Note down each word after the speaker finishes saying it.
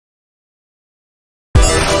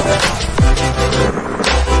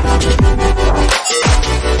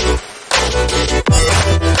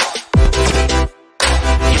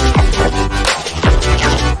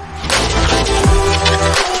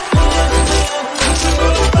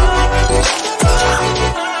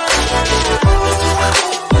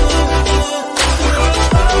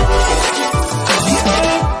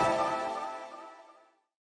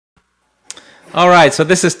All right, so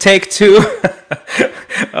this is take two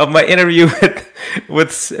of my interview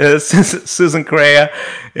with Susan Correa,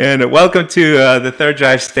 and welcome to the Third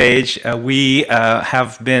Drive stage. We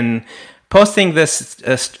have been posting this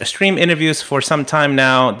stream interviews for some time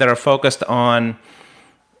now that are focused on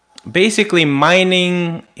basically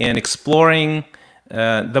mining and exploring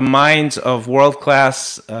the minds of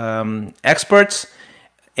world-class experts.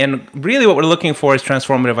 And really what we're looking for is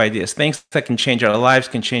transformative ideas, things that can change our lives,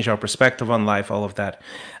 can change our perspective on life, all of that.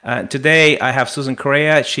 Today, I have Susan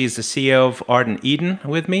Correa. She's the CEO of Art and Eden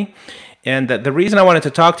with me. And the reason I wanted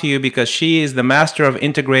to talk to you because she is the master of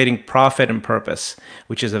integrating profit and purpose,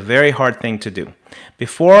 which is a very hard thing to do.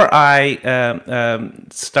 Before I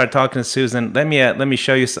start talking to Susan, let me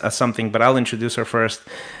show you something, but I'll introduce her first.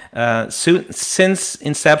 Since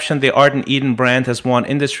inception, the Art and Eden brand has won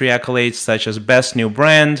industry accolades such as Best New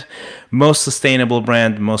Brand, Most Sustainable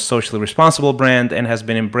Brand, Most Socially Responsible Brand, and has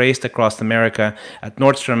been embraced across America at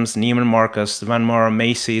Nordstrom's, Neiman Marcus, Van Mora,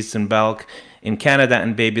 Macy's, and Belk. In Canada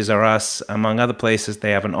and Babies R Us, among other places.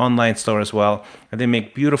 They have an online store as well. And they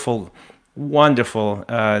make beautiful, wonderful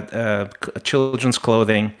children's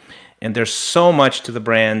clothing. And there's so much to the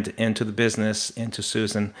brand and to the business and to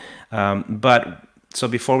Susan. So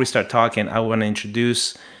before we start talking, I want to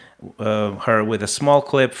introduce her with a small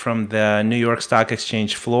clip from the New York Stock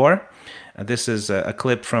Exchange floor. This is a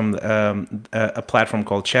clip from a platform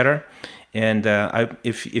called Cheddar. And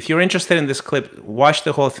if you're interested in this clip, watch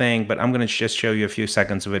the whole thing, but I'm going to just show you a few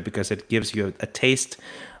seconds of it because it gives you a taste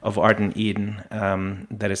of Art and Eden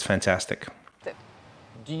that is fantastic.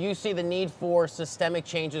 Do you see the need for systemic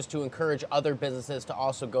changes to encourage other businesses to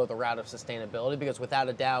also go the route of sustainability? Because without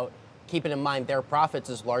a doubt, keeping in mind their profits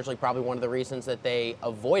is largely probably one of the reasons that they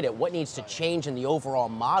avoid it. What needs to change in the overall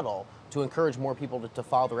model to encourage more people to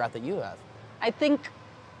follow the route that you have? I think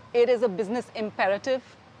it is a business imperative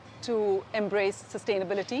to embrace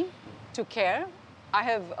sustainability, to care. I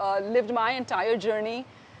have lived my entire journey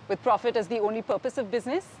with profit as the only purpose of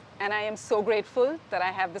business, and I am so grateful that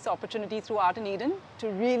I have this opportunity through Art and Eden to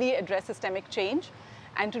really address systemic change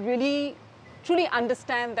and to really truly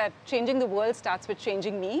understand that changing the world starts with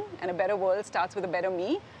changing me, and a better world starts with a better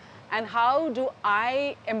me. And how do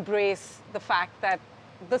I embrace the fact that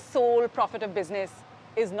the sole profit of business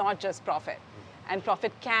is not just profit? And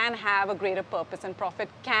profit can have a greater purpose, and profit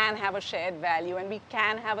can have a shared value, and we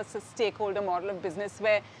can have a stakeholder model of business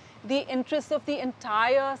where the interests of the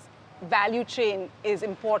entire value chain is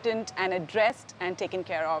important and addressed and taken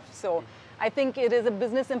care of. So I think it is a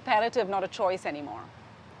business imperative, not a choice anymore.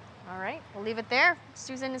 All right, we'll leave it there.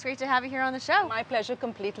 Susan, it's great to have you here on the show. My pleasure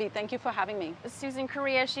completely. Thank you for having me. Susan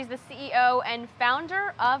Correa, she's the CEO and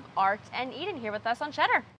founder of Art and Eden, here with us on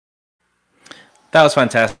Cheddar. That was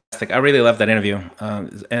fantastic. I really love that interview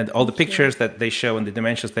and all the pictures that they show and the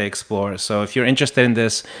dimensions they explore. So if you're interested in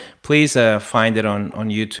this, please find it on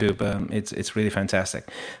YouTube. It's really fantastic.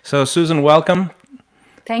 So Susan, welcome.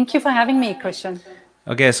 Thank you for having me, Christian.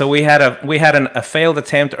 Okay, so we had a failed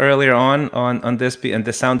attempt earlier on this, and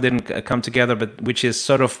the sound didn't come together, but which is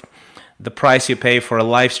sort of the price you pay for a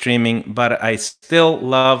live streaming. But I still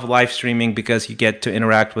love live streaming because you get to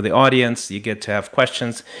interact with the audience, you get to have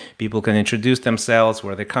questions, people can introduce themselves,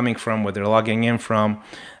 where they're coming from, where they're logging in from,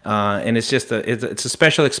 and it's just it's a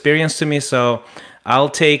special experience to me. So I'll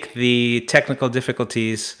take the technical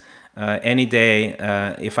difficulties any day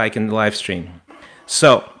if I can live stream.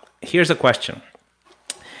 So here's a question.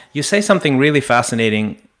 You say something really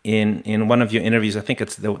fascinating in one of your interviews. I think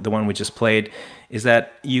it's the one we just played. Is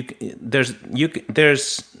that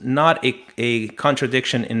there's not a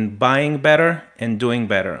contradiction in buying better and doing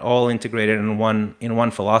better, all integrated in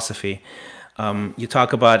one philosophy. You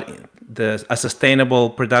talk about a sustainable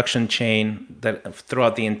production chain that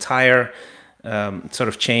throughout the entire sort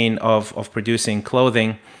of chain of producing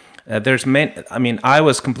clothing. I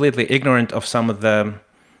was completely ignorant of some of the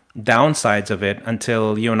downsides of it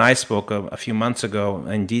until you and I spoke a few months ago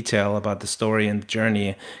in detail about the story and the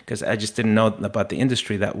journey, because I just didn't know about the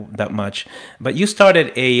industry that much. But you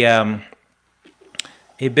started a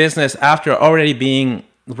business after already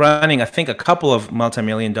running, I think, a couple of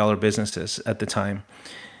multi-million-dollar businesses at the time.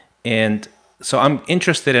 And so I'm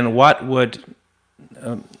interested in what would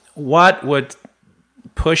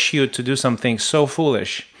push you to do something so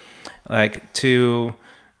foolish, like to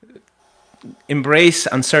embrace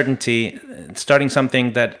uncertainty, starting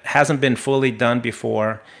something that hasn't been fully done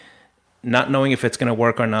before, not knowing if it's going to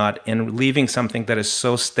work or not, and leaving something that is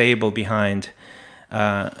so stable behind.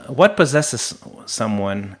 What possesses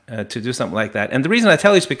someone to do something like that? And the reason I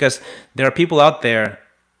tell you is because there are people out there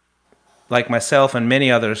like myself and many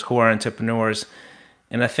others who are entrepreneurs,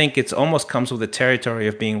 And I think it almost comes with the territory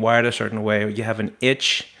of being wired a certain way. You have an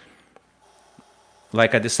itch,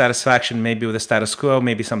 like a dissatisfaction, maybe with the status quo,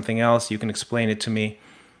 maybe something else. You can explain it to me.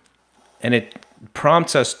 And it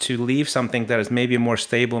prompts us to leave something that is maybe more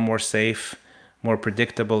stable, more safe, more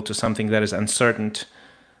predictable, to something that is uncertain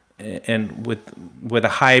and with a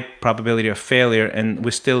high probability of failure. And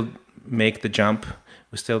we still make the jump.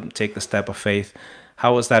 We still take the step of faith.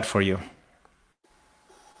 How was that for you?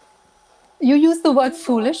 You use the word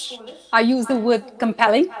foolish. I use the word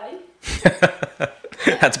compelling.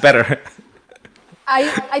 That's better.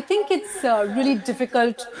 I think it's really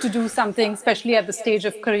difficult to do something, especially at the stage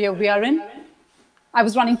of career we are in. I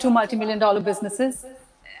was running 2 multi-million-dollar businesses.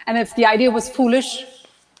 And if the idea was foolish,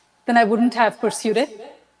 then I wouldn't have pursued it.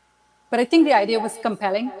 But I think the idea was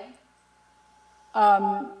compelling.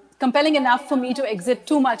 Compelling enough for me to exit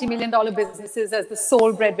 2 multi-million-dollar businesses as the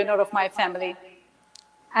sole breadwinner of my family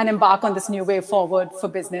and embark on this new way forward for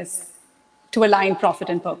business to align profit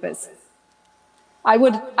and purpose. I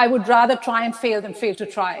would rather try and fail than fail to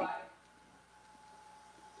try.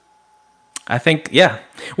 I think, yeah.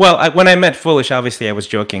 Well, when I meant foolish, obviously I was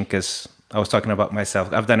joking because I was talking about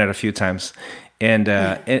myself. I've done it a few times. And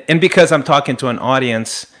because I'm talking to an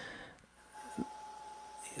audience,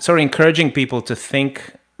 sort of encouraging people to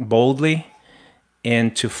think boldly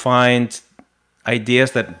and to find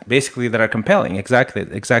ideas that basically that are compelling.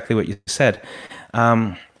 Exactly what you said.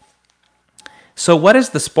 So what is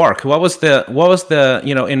the spark? What was the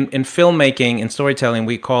in filmmaking and storytelling,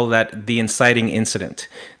 we call that the inciting incident.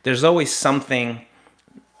 There's always something,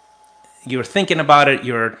 you're thinking about it,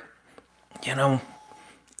 you're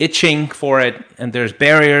itching for it, and there's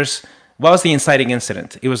barriers. What was the inciting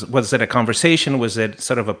incident? Was it a conversation? Was it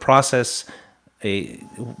sort of a process?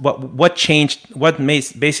 What changed? What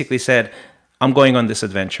basically said, I'm going on this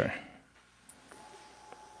adventure?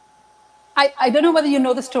 I don't know whether you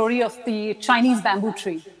know the story of the Chinese bamboo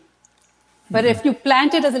tree, but if you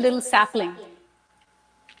plant it as a little sapling,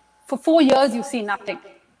 for 4 years you see nothing.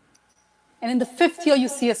 And in the 5th year you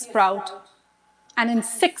see a sprout, and in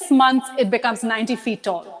 6 months it becomes 90 feet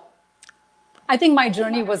tall. I think my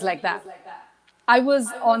journey was like that. I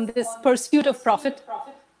was on this pursuit of profit,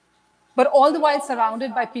 but all the while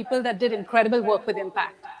surrounded by people that did incredible work with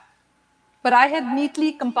impact. But I had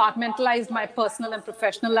neatly compartmentalized my personal and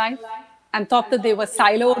professional life and thought that they were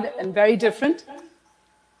siloed and very different.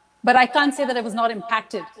 But I can't say that I was not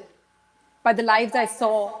impacted by the lives I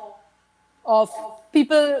saw of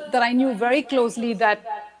people that I knew very closely that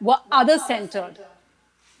were other-centered,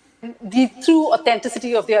 the true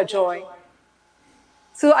authenticity of their joy.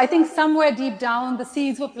 So I think somewhere deep down, the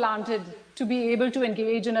seeds were planted to be able to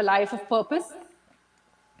engage in a life of purpose.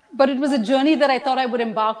 But it was a journey that I thought I would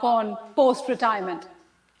embark on post-retirement.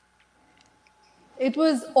 It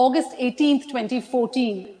was August 18th,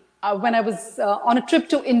 2014, when I was on a trip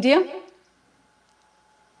to India,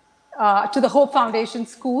 to the Hope Foundation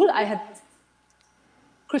School.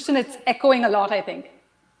 Christian, it's echoing a lot, I think.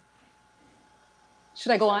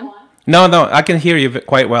 Should I go on? No, I can hear you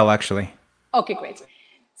quite well, actually. Okay, great.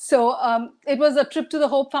 So it was a trip to the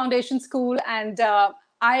Hope Foundation School, and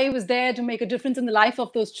I was there to make a difference in the life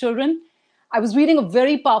of those children. I was reading a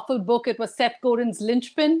very powerful book. It was Seth Godin's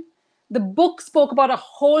Linchpin. The book spoke about a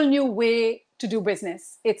whole new way to do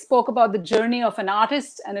business. It spoke about the journey of an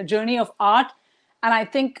artist and a journey of art. And I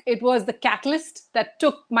think it was the catalyst that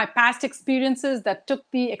took my past experiences, that took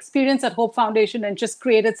the experience at Hope Foundation and just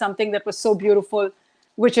created something that was so beautiful,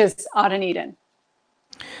 which is Art in Eden.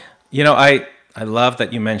 I love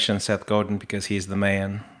that you mentioned Seth Godin because he's the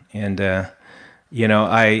man. And,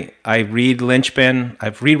 I read Linchpin.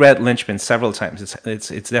 I've reread Linchpin several times.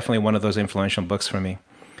 It's definitely one of those influential books for me.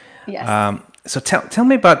 Yes. So tell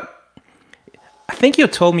me about, I think you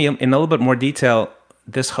told me in a little bit more detail,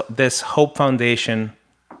 this Hope Foundation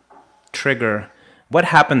trigger. What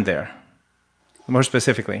happened there, more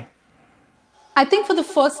specifically? I think for the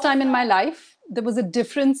first time in my life, there was a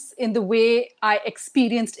difference in the way I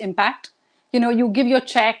experienced impact. You give your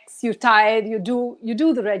checks, you're tired, you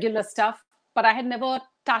do the regular stuff, but I had never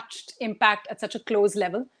touched impact at such a close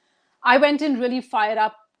level. I went in really fired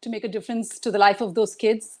up to make a difference to the life of those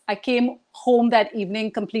kids. I came home that evening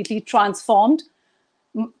completely transformed.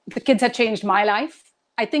 The kids had changed my life.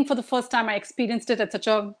 I think for the first time I experienced it at such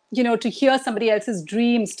a, to hear somebody else's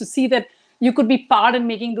dreams, to see that you could be part in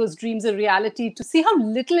making those dreams a reality, to see how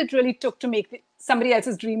little it really took to make somebody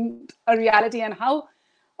else's dream a reality, and how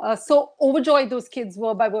so overjoyed those kids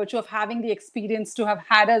were by virtue of having the experience to have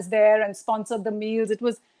had us there and sponsored the meals. It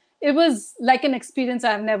was like an experience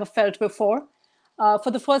I've never felt before.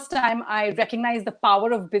 For the first time, I recognized the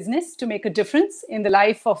power of business to make a difference in the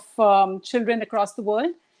life of children across the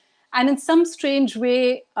world. And in some strange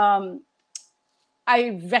way,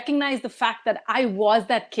 I recognized the fact that I was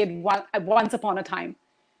that kid once upon a time,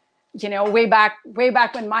 way back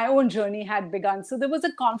when my own journey had begun. So there was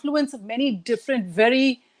a confluence of many different,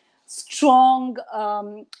 very strong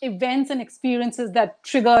events and experiences that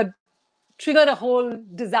triggered a whole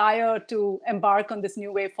desire to embark on this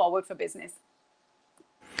new way forward for business.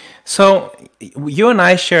 So you and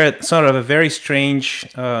I share sort of a very strange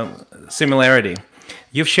similarity.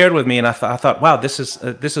 You've shared with me, and I thought, wow, this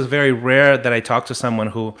is very rare that I talk to someone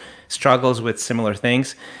who struggles with similar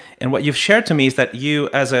things. And what you've shared to me is that you,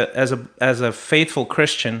 as a faithful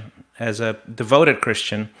Christian, as a devoted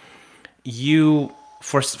Christian, you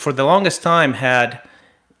for the longest time had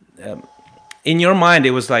in your mind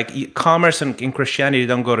it was like commerce and Christianity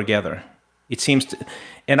don't go together. It seems to,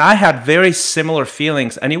 and I had very similar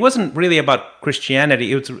feelings, and it wasn't really about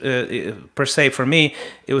Christianity. It was per se for me.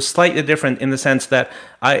 It was slightly different in the sense that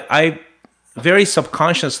I very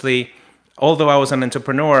subconsciously, although I was an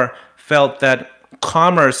entrepreneur, felt that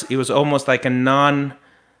commerce, it was almost like a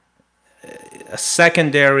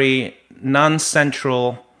secondary,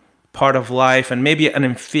 non-central part of life, and maybe an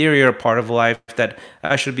inferior part of life that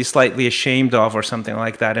I should be slightly ashamed of or something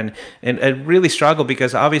like that. And I really struggled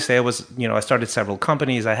because obviously I started several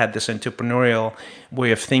companies. I had this entrepreneurial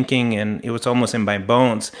way of thinking, and it was almost in my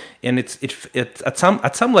bones. And it's at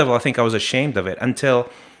some level, I think I was ashamed of it until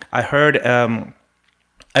I heard,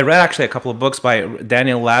 I read actually a couple of books by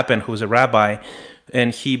Daniel Lapin, who's a rabbi,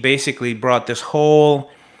 and he basically brought this whole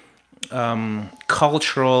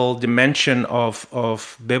cultural dimension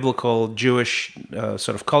of biblical Jewish sort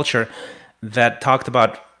of culture that talked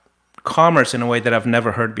about commerce in a way that I've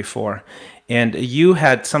never heard before. And you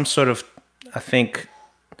had some sort of, I think,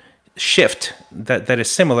 shift that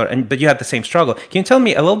is similar, but you had the same struggle. Can you tell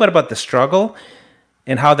me a little bit about the struggle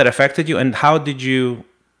and how that affected you, and how did you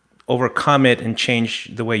overcome it and change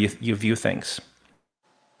the way you view things?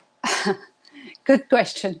 Good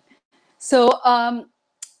question. So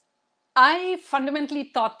I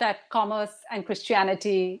fundamentally thought that commerce and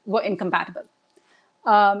Christianity were incompatible.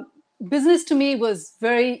 Business to me was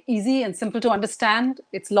very easy and simple to understand.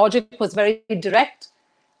 Its logic was very direct.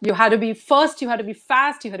 You had to be first, you had to be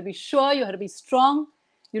fast, you had to be sure, you had to be strong.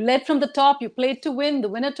 You led from the top, you played to win, the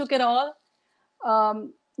winner took it all.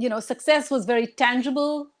 Success was very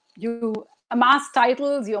tangible. You amassed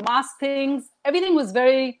titles, you amassed things. Everything was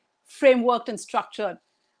very frameworked and structured.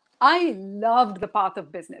 I loved the path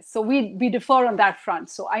of business, so we differ on that front.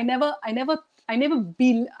 So I never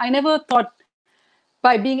thought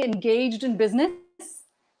by being engaged in business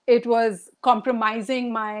it was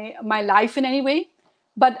compromising my life in any way.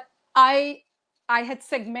 But I had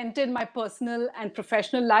segmented my personal and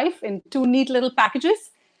professional life in two neat little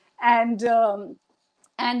packages, and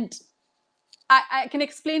I can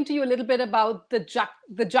explain to you a little bit about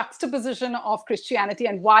the juxtaposition of Christianity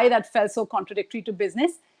and why that felt so contradictory to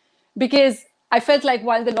business. Because I felt like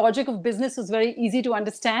while the logic of business was very easy to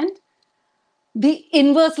understand, the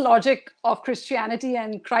inverse logic of Christianity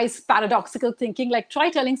and Christ's paradoxical thinking, like try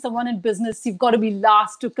telling someone in business, you've got to be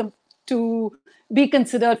last to be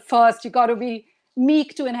considered first. You've got to be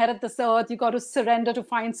meek to inherit this earth. You've got to surrender to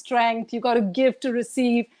find strength. You've got to give to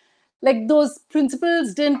receive. Like those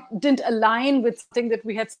principles didn't align with something that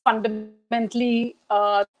we had fundamentally,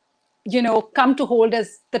 come to hold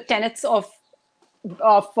as the tenets of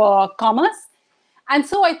commerce. And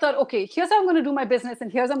so I thought, okay, here's how I'm going to do my business,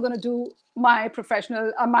 and here's how I'm going to do my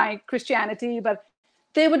professional, my Christianity. But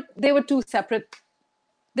they were two separate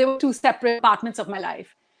departments of my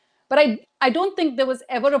life. But I don't think there was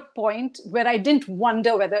ever a point where I didn't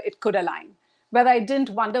wonder whether it could align, whether I didn't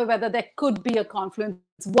wonder whether there could be a confluence.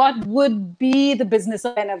 What would be the business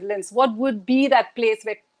of benevolence? What would be that place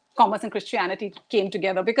where commerce and Christianity came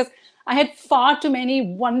together? Because I had far too many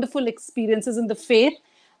wonderful experiences in the faith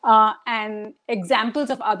and examples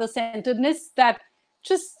of other-centeredness that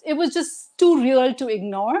it was just too real to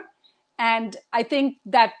ignore. And I think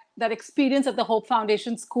that experience at the Hope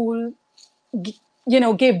Foundation School,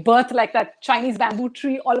 gave birth like that Chinese bamboo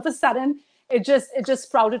tree. All of a sudden, it just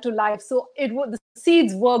sprouted to life. So the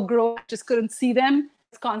seeds were growing. I just couldn't see them. I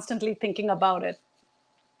was constantly thinking about it.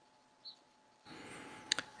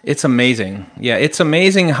 It's amazing. Yeah, it's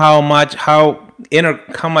amazing how much inner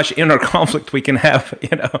conflict we can have,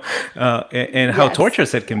 and how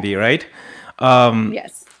torturous it can be, right?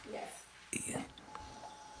 Yes.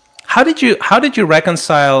 How did you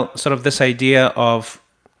reconcile sort of this idea of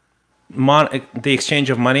the exchange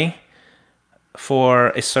of money for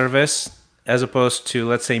a service as opposed to,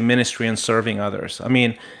 let's say, ministry and serving others? I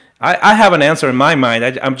mean, I have an answer in my mind.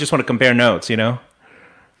 I just want to compare notes, you know?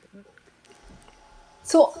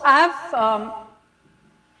 So I've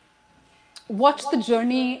watched the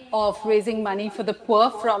journey of raising money for the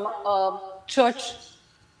poor from a church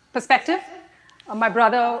perspective. My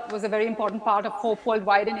brother was a very important part of Hope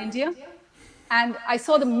Worldwide in India. And I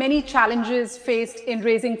saw the many challenges faced in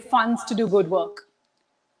raising funds to do good work.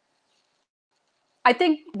 I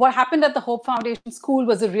think what happened at the Hope Foundation School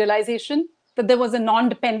was a realization that there was a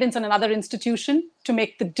non-dependence on another institution to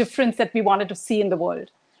make the difference that we wanted to see in the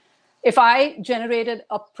world. If I generated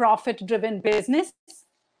a profit-driven business,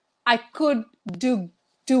 I could do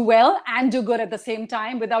well and do good at the same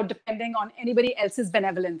time without depending on anybody else's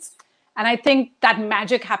benevolence. And I think that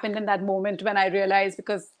magic happened in that moment when I realized,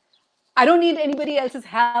 because I don't need anybody else's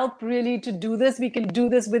help really to do this. We can do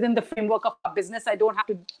this within the framework of our business. I don't have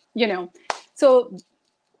to, you know. So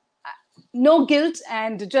no guilt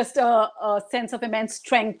and just a sense of immense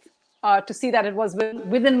strength to see that it was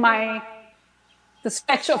within the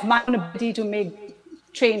stretch of my own ability to make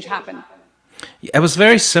change happen. It was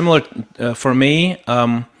very similar for me.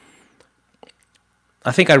 I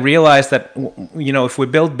think I realized that, you know, if we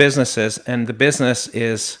build businesses and the business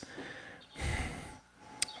is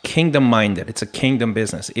kingdom-minded, it's a kingdom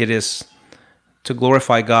business, it is to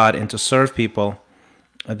glorify God and to serve people,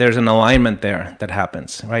 there's an alignment there that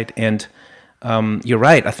happens, right? And you're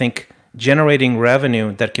right. I think generating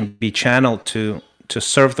revenue that can be channeled to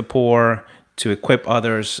serve the poor, to equip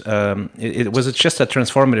others, it was just a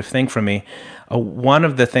transformative thing for me. One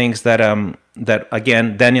of the things that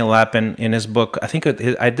again, Daniel Lapin in his book, I think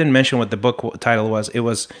I didn't mention what the book title was. It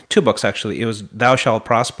was 2 books actually. It was Thou Shalt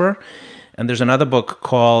Prosper, and there's another book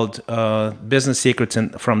called Business Secrets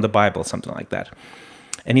from the Bible, something like that.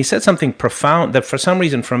 And he said something profound that for some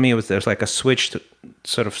reason for me there's like a switch,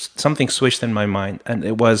 sort of something switched in my mind, and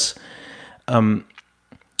it was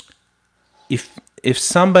if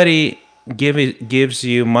somebody gives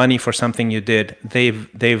you money for something you did, they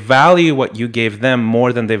value what you gave them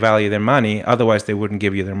more than they value their money. Otherwise, they wouldn't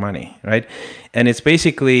give you their money, right? And it's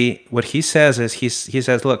basically what he says is he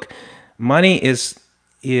says, look, money is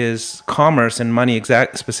commerce, and money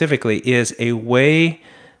specifically is a way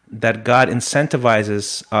that God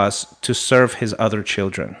incentivizes us to serve His other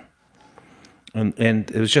children, and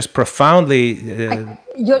it was just profoundly.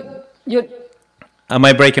 Am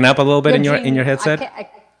I breaking up a little bit in your headset?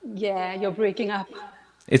 Yeah, you're breaking up.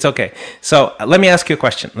 It's okay. So let me ask you a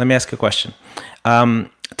question.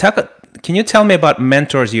 Can you tell me about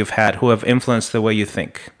mentors you've had who have influenced the way you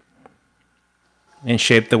think and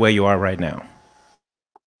shaped the way you are right now?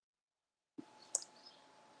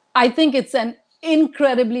 I think it's an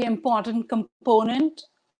incredibly important component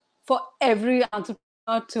for every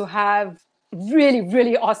entrepreneur to have really,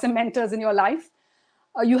 really awesome mentors in your life.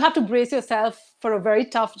 You have to brace yourself for a very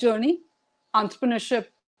tough journey. Entrepreneurship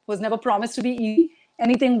was never promised to be easy.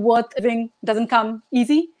 Anything worth living doesn't come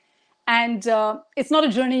easy. And it's not a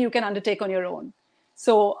journey you can undertake on your own.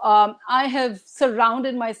 So I have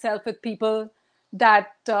surrounded myself with people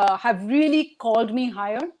that have really called me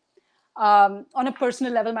higher. On a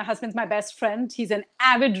personal level, my husband's my best friend. He's an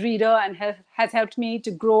avid reader and has helped me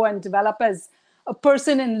to grow and develop as a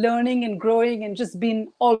person in learning and growing, and just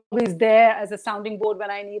been always there as a sounding board when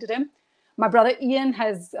I needed him. My brother Ian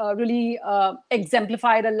has really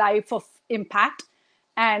exemplified a life of impact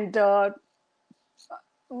and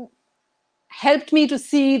helped me to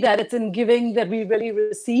see that it's in giving that we really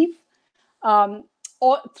receive.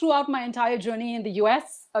 Throughout my entire journey in the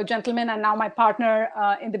US, a gentleman and now my partner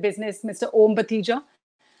in the business, Mr. Om Batija,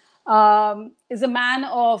 is a man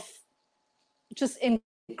of just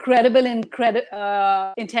incredible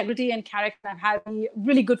integrity and character. I've had the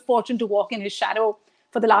really good fortune to walk in his shadow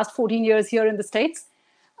for the last 14 years here in the States.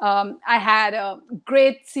 I had a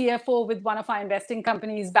great CFO with one of our investing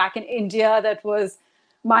companies back in India that was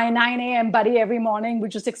my 9 a.m. buddy every morning,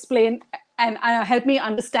 would just explain and help me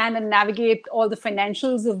understand and navigate all the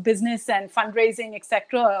financials of business and fundraising,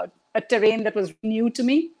 etc., a terrain that was new to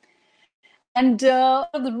me. And the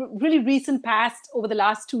really recent past, over the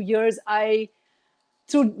last 2 years,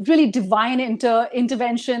 through really divine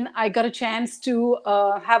intervention, I got a chance to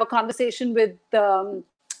have a conversation with the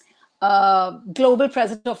global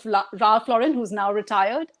president of Ralph Lauren, who's now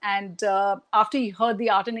retired. And after he heard the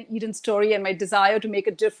Art and Eden story and my desire to make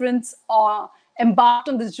a difference, embarked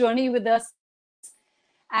on this journey with us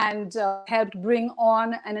and helped bring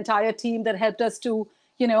on an entire team that helped us to,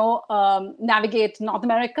 navigate North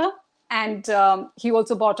America. And he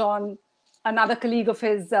also brought on another colleague of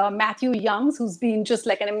his, Matthew Youngs, who's been just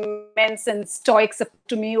like an immense and stoic support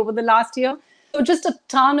to me over the last year. So just a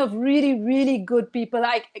ton of really, really good people.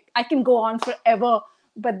 I can go on forever,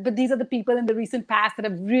 but these are the people in the recent past that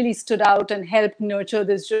have really stood out and helped nurture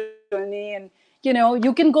this journey. And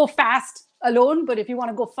you can go fast alone, but if you want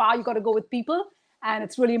to go far, you got to go with people. And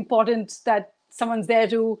it's really important that someone's there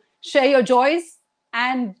to share your joys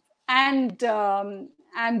and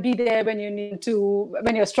be there when you need to,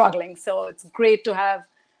 when you're struggling. So it's great to have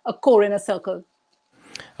a core inner circle.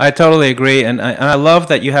 I totally agree, and I love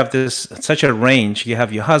that you have this such a range. You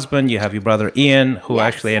have your husband, you have your brother Ian, who Yes.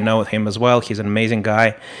 actually I know him as well. He's an amazing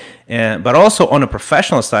guy, and but also on a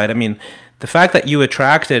professional side. I mean, the fact that you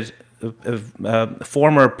attracted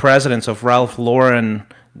former presidents of Ralph Lauren,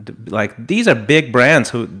 like these are big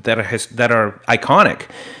brands that are iconic,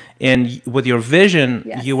 and with your vision,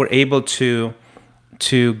 Yes. you were able to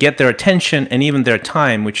get their attention and even their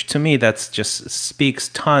time, which to me that's just speaks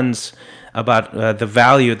tons about the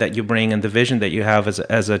value that you bring and the vision that you have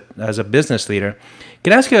as a business leader.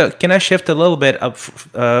 Can I ask you? Can I shift a little bit up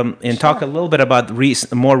and talk a little bit about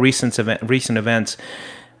more recent events?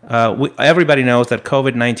 Everybody knows that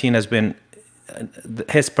COVID-19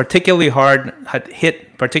 had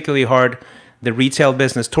hit particularly hard the retail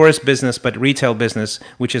business, tourist business, but retail business,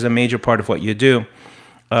 which is a major part of what you do.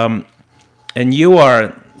 And you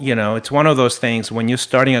are, it's one of those things when you're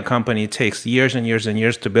starting a company, it takes years and years and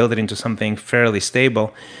years to build it into something fairly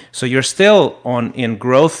stable. So you're still in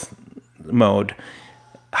growth mode.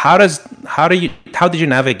 How did you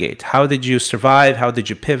navigate? How did you survive? How did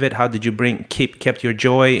you pivot? How did you kept your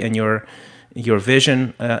joy and your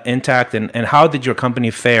vision intact? And how did your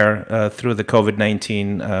company fare through the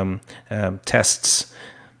COVID-19 tests?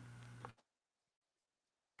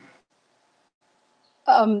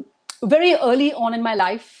 Very early on in my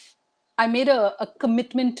life, I made a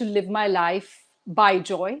commitment to live my life by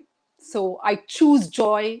joy. So I choose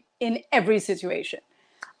joy in every situation.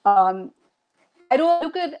 I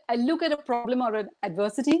look at a problem or an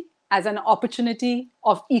adversity as an opportunity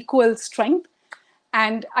of equal strength.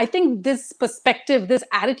 And I think this perspective, this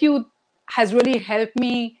attitude has really helped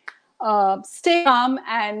me stay calm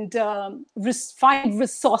and find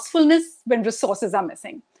resourcefulness when resources are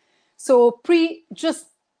missing. So just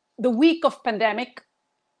the week of pandemic,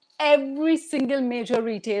 every single major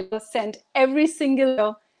retailer sent every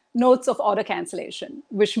single notes of order cancellation,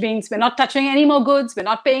 which means we're not touching any more goods, we're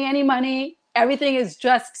not paying any money, everything is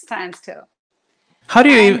just standstill. How do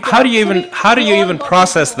you even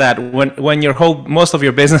process that when most of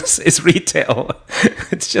your business is retail?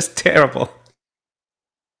 It's just terrible.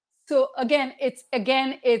 So again, it's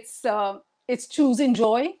choosing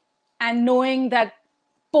joy and knowing that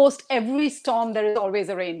post every storm, there is always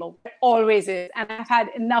a rainbow. There always is. And I've had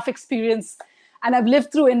enough experience and I've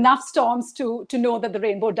lived through enough storms to know that the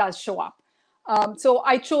rainbow does show up. So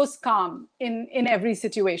I chose calm in every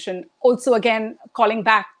situation. Also, again, calling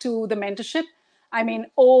back to the mentorship. I mean,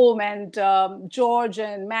 Om and George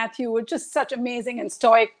and Matthew were just such amazing and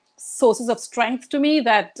stoic sources of strength to me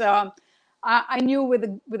that I knew with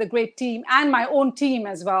a great team and my own team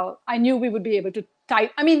as well, I knew we would be able to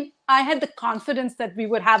I had the confidence that we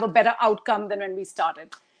would have a better outcome than when we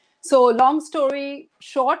started. So long story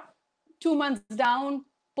short, 2 months down,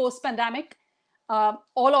 post-pandemic, all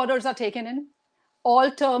orders are taken in. All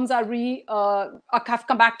terms have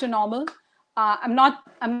come back to normal. I'm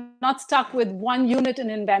not stuck with one unit in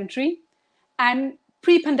inventory. And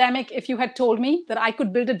pre-pandemic, if you had told me that I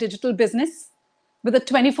could build a digital business with a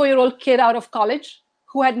 24-year-old kid out of college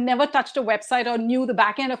who had never touched a website or knew the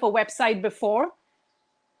back end of a website before,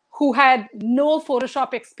 who had no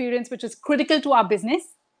Photoshop experience, which is critical to our business,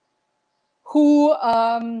 who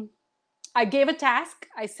I gave a task.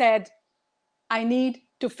 I said, I need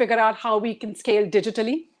to figure out how we can scale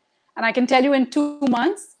digitally. And I can tell you in 2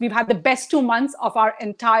 months, we've had the best 2 months of our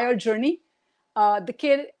entire journey. The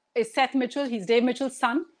kid is Seth Mitchell. He's Dave Mitchell's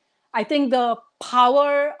son. I think the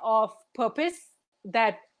power of purpose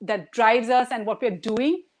that drives us and what we're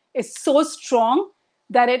doing is so strong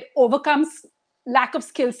that it overcomes lack of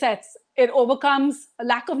skill sets. It overcomes a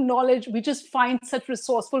lack of knowledge. We just find such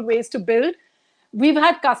resourceful ways to build. We've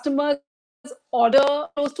had customers order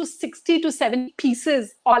close to 60 to 70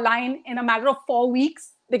 pieces online in a matter of 4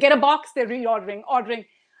 weeks. They get a box, they're ordering.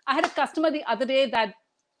 I had a customer the other day that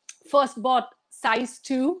first bought size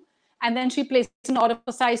 2, and then she placed an order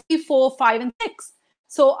for size 3, 4, 5, and 6.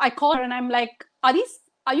 So I called her and I'm like, are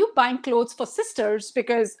you buying clothes for sisters?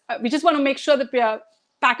 Because we just want to make sure that we are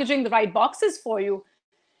packaging the right boxes for you.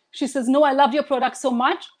 She says, no, I loved your product so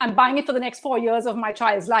much. I'm buying it for the next 4 years of my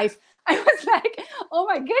child's life. I was like, oh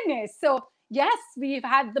my goodness. So yes, we've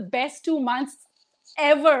had the best 2 months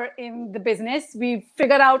ever in the business. We've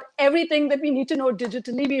figured out everything that we need to know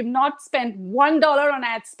digitally. We've not spent $1 on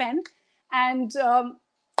ad spend, and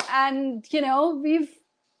you know, we've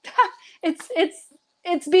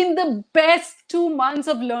it's been the best 2 months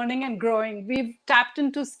of learning and growing. We've tapped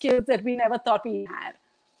into skills that we never thought we had.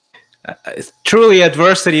 Truly,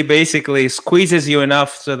 adversity basically squeezes you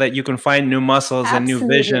enough so that you can find new muscles and new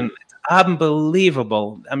vision. It's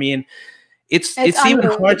unbelievable. I mean, it's even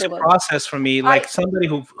hard to process for me, like somebody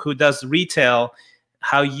who does retail,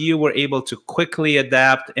 how you were able to quickly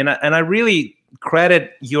adapt. And I really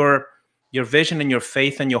credit your vision and your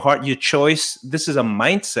faith and your heart, your choice. This is a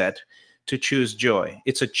mindset to choose joy.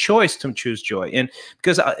 It's a choice to choose joy. And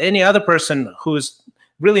because any other person who's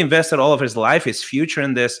really invested all of his life, his future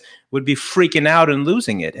in this, would be freaking out and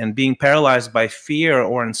losing it and being paralyzed by fear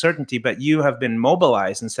or uncertainty, but you have been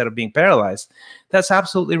mobilized instead of being paralyzed. That's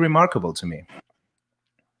absolutely remarkable to me.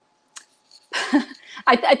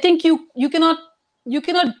 I think you cannot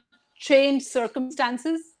change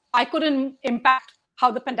circumstances. I couldn't impact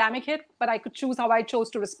how the pandemic hit, but I could choose how I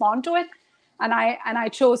chose to respond to it, and I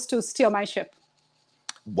chose to steer my ship.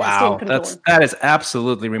 Wow, that is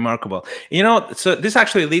absolutely remarkable. You know, so this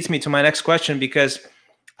actually leads me to my next question, because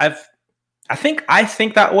I think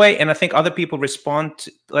that way, and I think other people respond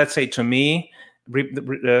to, let's say, to me,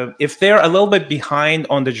 if they're a little bit behind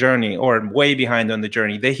on the journey or way behind on the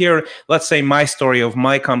journey. They hear, let's say, my story of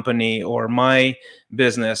my company or my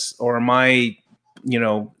business or my, you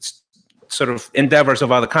know, sort of endeavors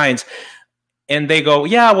of other kinds. And they go,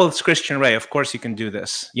 yeah, well, it's Christian Ray. Of course you can do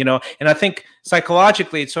this, you know? And I think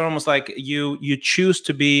psychologically, it's almost like you choose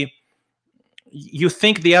to be, you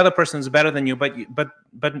think the other person is better than you, but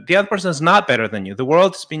the other person is not better than you. The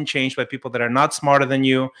world has been changed by people that are not smarter than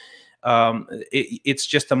you. It's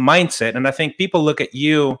just a mindset. And I think people look at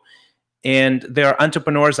you, and there are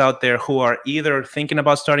entrepreneurs out there who are either thinking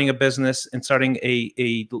about starting a business and starting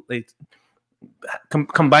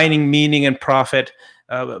combining meaning and profit,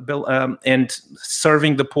 and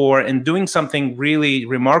serving the poor and doing something really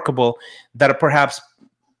remarkable that are perhaps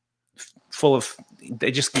full of,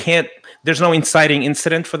 they just can't, there's no inciting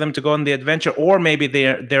incident for them to go on the adventure, or maybe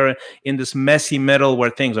they're in this messy middle where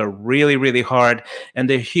things are really, really hard, and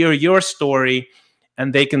they hear your story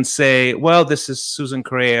and they can say, well, this is Susan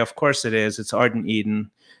Correa, of course it is, it's Art in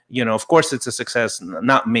Eden, you know, of course it's a success,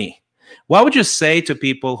 not me. What would you say to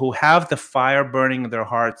people who have the fire burning in their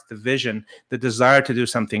hearts, the vision, the desire to do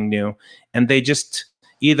something new, and they just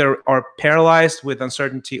either are paralyzed with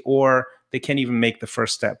uncertainty or they can't even make the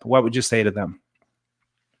first step? What would you say to them?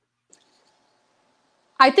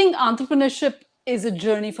 I think entrepreneurship is a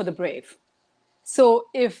journey for the brave. So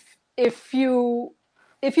if you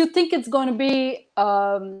think it's going to be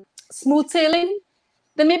smooth sailing,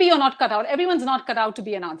 then maybe you're not cut out. Everyone's not cut out to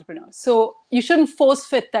be an entrepreneur. So you shouldn't force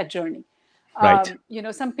fit that journey. Right. You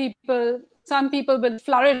know, some people will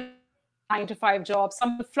flourish 9-to-5 jobs.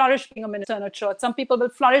 Some will flourish being a minister in a church. Some people will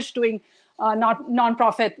flourish doing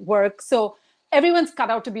non-profit work. So everyone's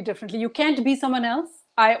cut out to be differently. You can't be someone else.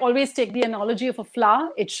 I always take the analogy of a flower.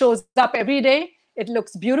 It shows up every day. It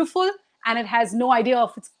looks beautiful, and it has no idea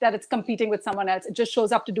of that it's competing with someone else. It just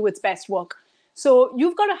shows up to do its best work. So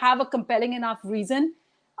you've got to have a compelling enough reason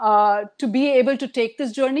to be able to take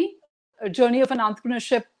this journey. A journey of an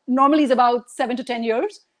entrepreneurship normally is about 7 to 10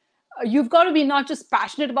 years. You've got to be not just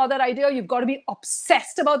passionate about that idea, you've got to be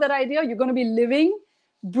obsessed about that idea. You're going to be living,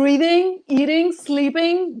 breathing, eating,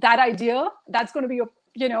 sleeping that idea. That's going to be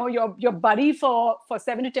your buddy for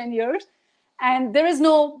 7 to 10 years. And there is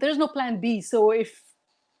no plan B. So if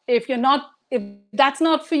that's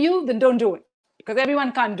not for you, then don't do it, because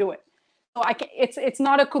everyone can't do it. So it's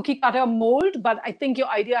not a cookie cutter mold, but I think your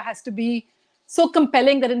idea has to be so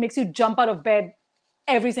compelling that it makes you jump out of bed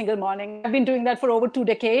every single morning. I've been doing that for over 2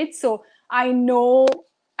 decades. So I know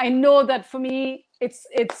that for me,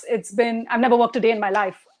 it's been, I've never worked a day in my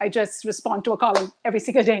life. I just respond to a calling every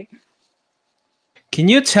single day. Can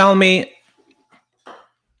you tell me,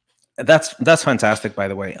 that's fantastic, by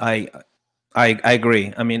the way. I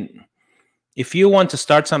agree. I mean, if you want to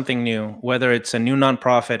start something new, whether it's a new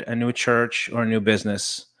nonprofit, a new church, or a new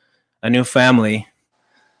business, a new family,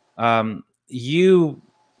 you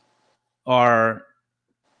are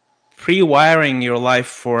pre-wiring your life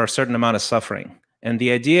for a certain amount of suffering. And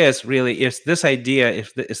the idea is really, is this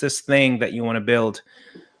thing that you want to build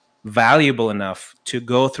valuable enough to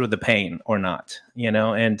go through the pain or not, you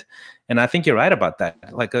know? And I think you're right about that.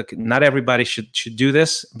 Like, not everybody should do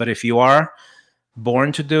this, but if you are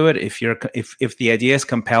born to do it, if the idea is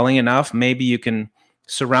compelling enough, maybe you can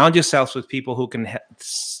surround yourselves with people who can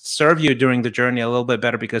serve you during the journey a little bit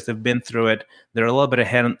better because they've been through it. They're a little bit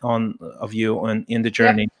ahead of you in the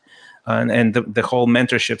journey. Yep. And the whole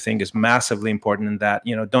mentorship thing is massively important in that,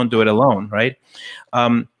 don't do it alone, right?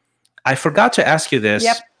 I forgot to ask you this,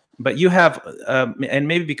 yep. But you have, and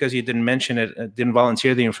maybe because you didn't mention it, didn't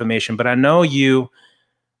volunteer the information, but I know you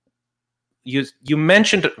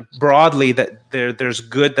mentioned broadly that there's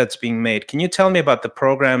good that's being made. Can you tell me about the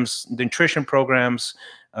programs, the nutrition programs,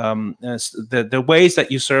 the ways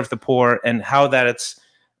that you serve the poor, and how that it's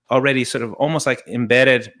already sort of almost like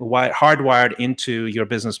embedded, hardwired into your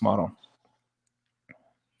business model?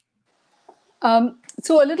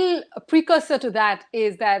 So a little precursor to that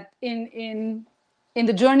is that in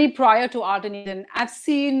the journey prior to Art and Eden, I've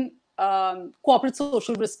seen corporate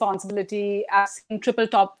social responsibility, I've seen triple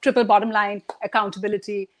bottom line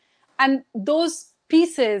accountability, and those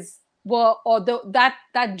pieces were,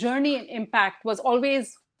 that journey and impact was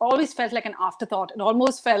always felt like an afterthought. It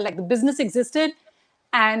almost felt like the business existed,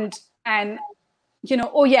 and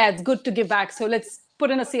oh yeah, it's good to give back, so let's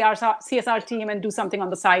put in a CSR team and do something on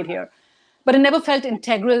the side here. But it never felt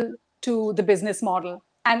integral to the business model.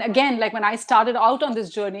 And again, like when I started out on this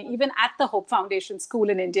journey, even at the Hope Foundation School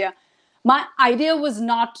in India, my idea was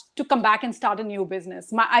not to come back and start a new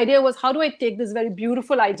business. My idea was, how do I take this very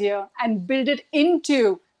beautiful idea and build it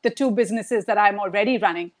into the two businesses that I'm already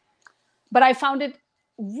running? But I found it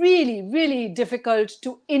really, really difficult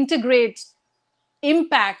to integrate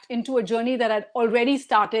impact into a journey that had already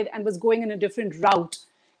started and was going in a different route.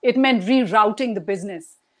 It meant rerouting the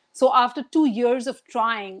business. So after 2 years of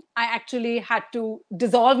trying, I actually had to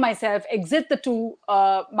dissolve myself, exit the two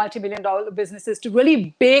multi-billion-dollar businesses to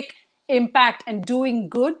really bake impact and doing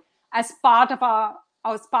good as part of our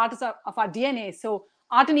DNA. So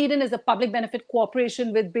Art and Eden is a public benefit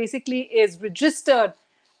corporation, which basically is registered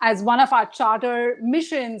as one of our charter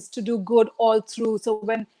missions to do good all through. So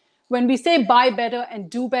when we say buy better and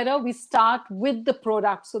do better, we start with the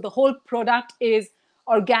product. So the whole product is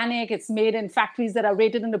organic. It's made in factories that are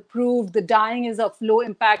rated and approved. The dyeing is of low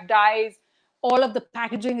impact dyes. All of the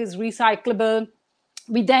packaging is recyclable.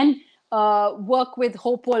 We then work with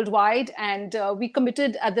Hope Worldwide, and we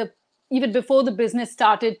committed even before the business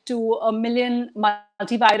started to 1 million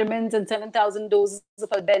multivitamins and 7,000 doses of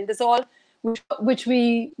albendazole, which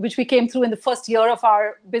we came through in the first year of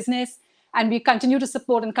our business, and we continue to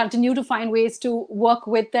support and continue to find ways to work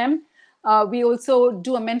with them. We also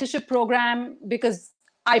do a mentorship program because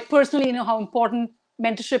I personally know how important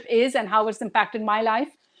mentorship is and how it's impacted my life.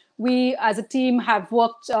 We, as a team, have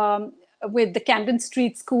worked with the Camden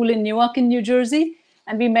Street School in Newark in New Jersey,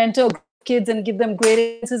 and we mentor kids and give them great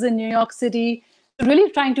experiences in New York City.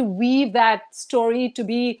 Really trying to weave that story to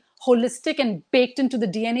be holistic and baked into the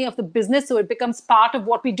DNA of the business, so it becomes part of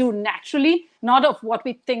what we do naturally, not of what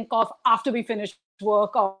we think of after we finish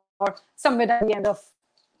work or somewhere at the end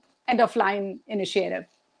of line initiative.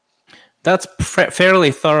 That's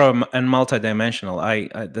fairly thorough and multidimensional.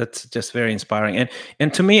 I that's just very inspiring.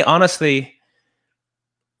 And to me, honestly,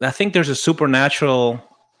 I think there's a supernatural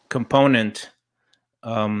component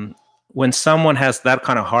when someone has that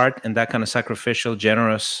kind of heart and that kind of sacrificial,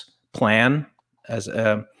 generous plan. As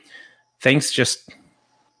things just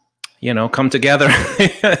come together.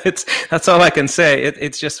 That's all I can say.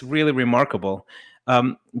 It's just really remarkable.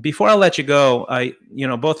 Before I let you go,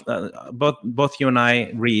 both you and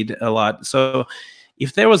I read a lot. So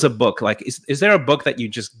if there was a book, like, is there a book that you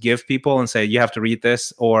just give people and say, you have to read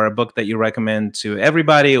this, or a book that you recommend to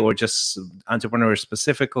everybody, or just entrepreneurs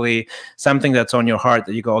specifically, something that's on your heart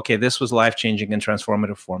that you go, okay, this was life-changing and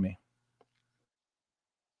transformative for me?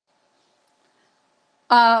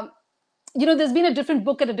 There's been a different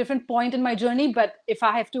book at a different point in my journey, but if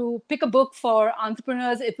I have to pick a book for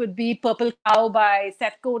entrepreneurs, it would be Purple Cow by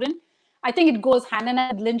Seth Godin. I think it goes hand in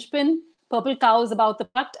hand with Linchpin. Purple Cow is about the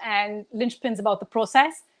product and Linchpin's about the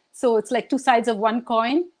process. So it's like two sides of one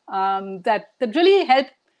coin that really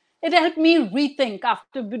helped. It helped me rethink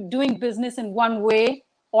after doing business in one way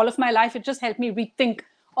all of my life. It just helped me rethink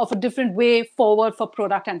of a different way forward for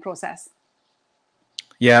product and process.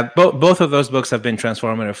 Yeah, both of those books have been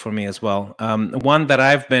transformative for me as well. One that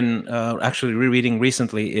I've been actually rereading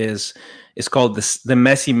recently is called The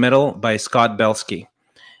Messy Middle by Scott Belsky.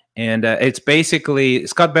 And it's basically,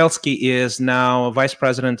 Scott Belsky is now vice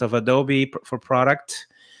president of Adobe for product.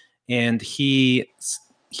 And he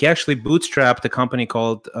actually bootstrapped a company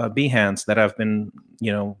called Behance that I've been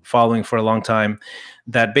following for a long time,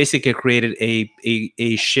 that basically created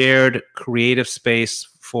a shared creative space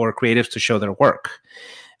for creatives to show their work.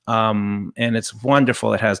 And it's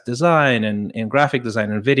wonderful. It has design and graphic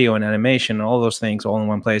design and video and animation and all those things all in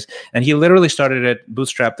one place. And he literally started it,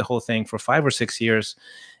 bootstrapped the whole thing for 5 or 6 years,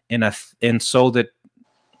 and sold it.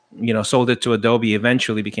 Sold it to Adobe.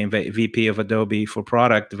 Eventually became VP of Adobe for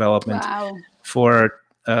product development. Wow. For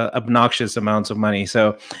obnoxious amounts of money.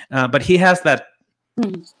 So, but he has that.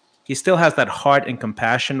 He still has that heart and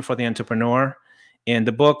compassion for the entrepreneur. In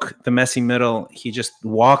the book, The Messy Middle, he just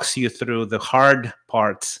walks you through the hard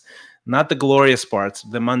parts, not the glorious parts,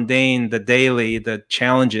 the mundane, the daily, the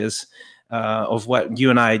challenges of what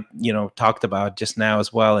you and I, talked about just now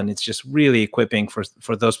as well. And it's just really equipping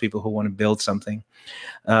for those people who want to build something.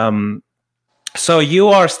 So you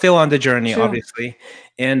are still on the journey, Sure. obviously.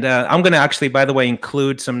 And I'm going to actually, by the way,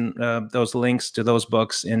 include some those links to those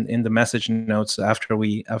books in the message notes after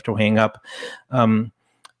we hang up.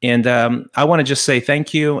 And I want to just say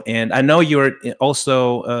thank you. And I know you're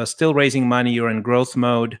also still raising money. You're in growth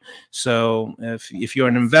mode. So if you're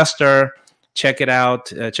an investor, check it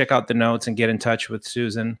out. Check out the notes and get in touch with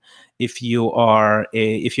Susan. If you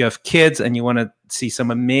have kids and you want to see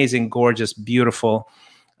some amazing, gorgeous, beautiful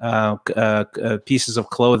pieces of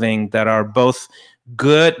clothing that are both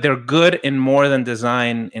good. They're good in more than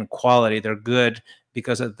design and quality. They're good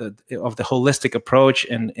because of the holistic approach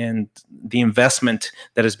and the investment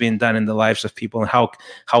that has been done in the lives of people, and how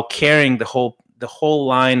caring the whole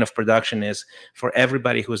line of production is for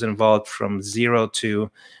everybody who's involved from zero to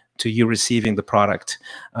you receiving the product.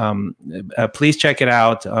 Please check it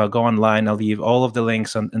out. Go online. I'll leave all of the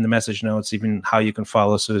links in the message notes, even how you can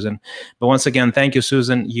follow Susan. But once again, thank you,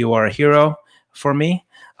 Susan. You are a hero for me.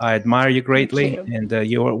 I admire you greatly, and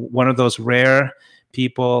you're one of those rare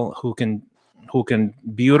people who can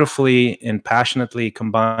beautifully and passionately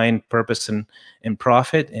combine purpose and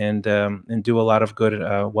profit and do a lot of good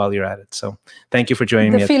while you're at it. So thank you for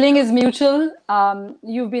joining me. The feeling is mutual.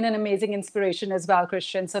 You've been an amazing inspiration as well,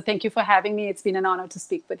 Christian. So thank you for having me. It's been an honor to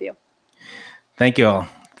speak with you. Thank you all.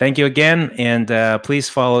 Thank you again. And please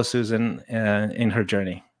follow Susan in her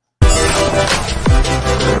journey.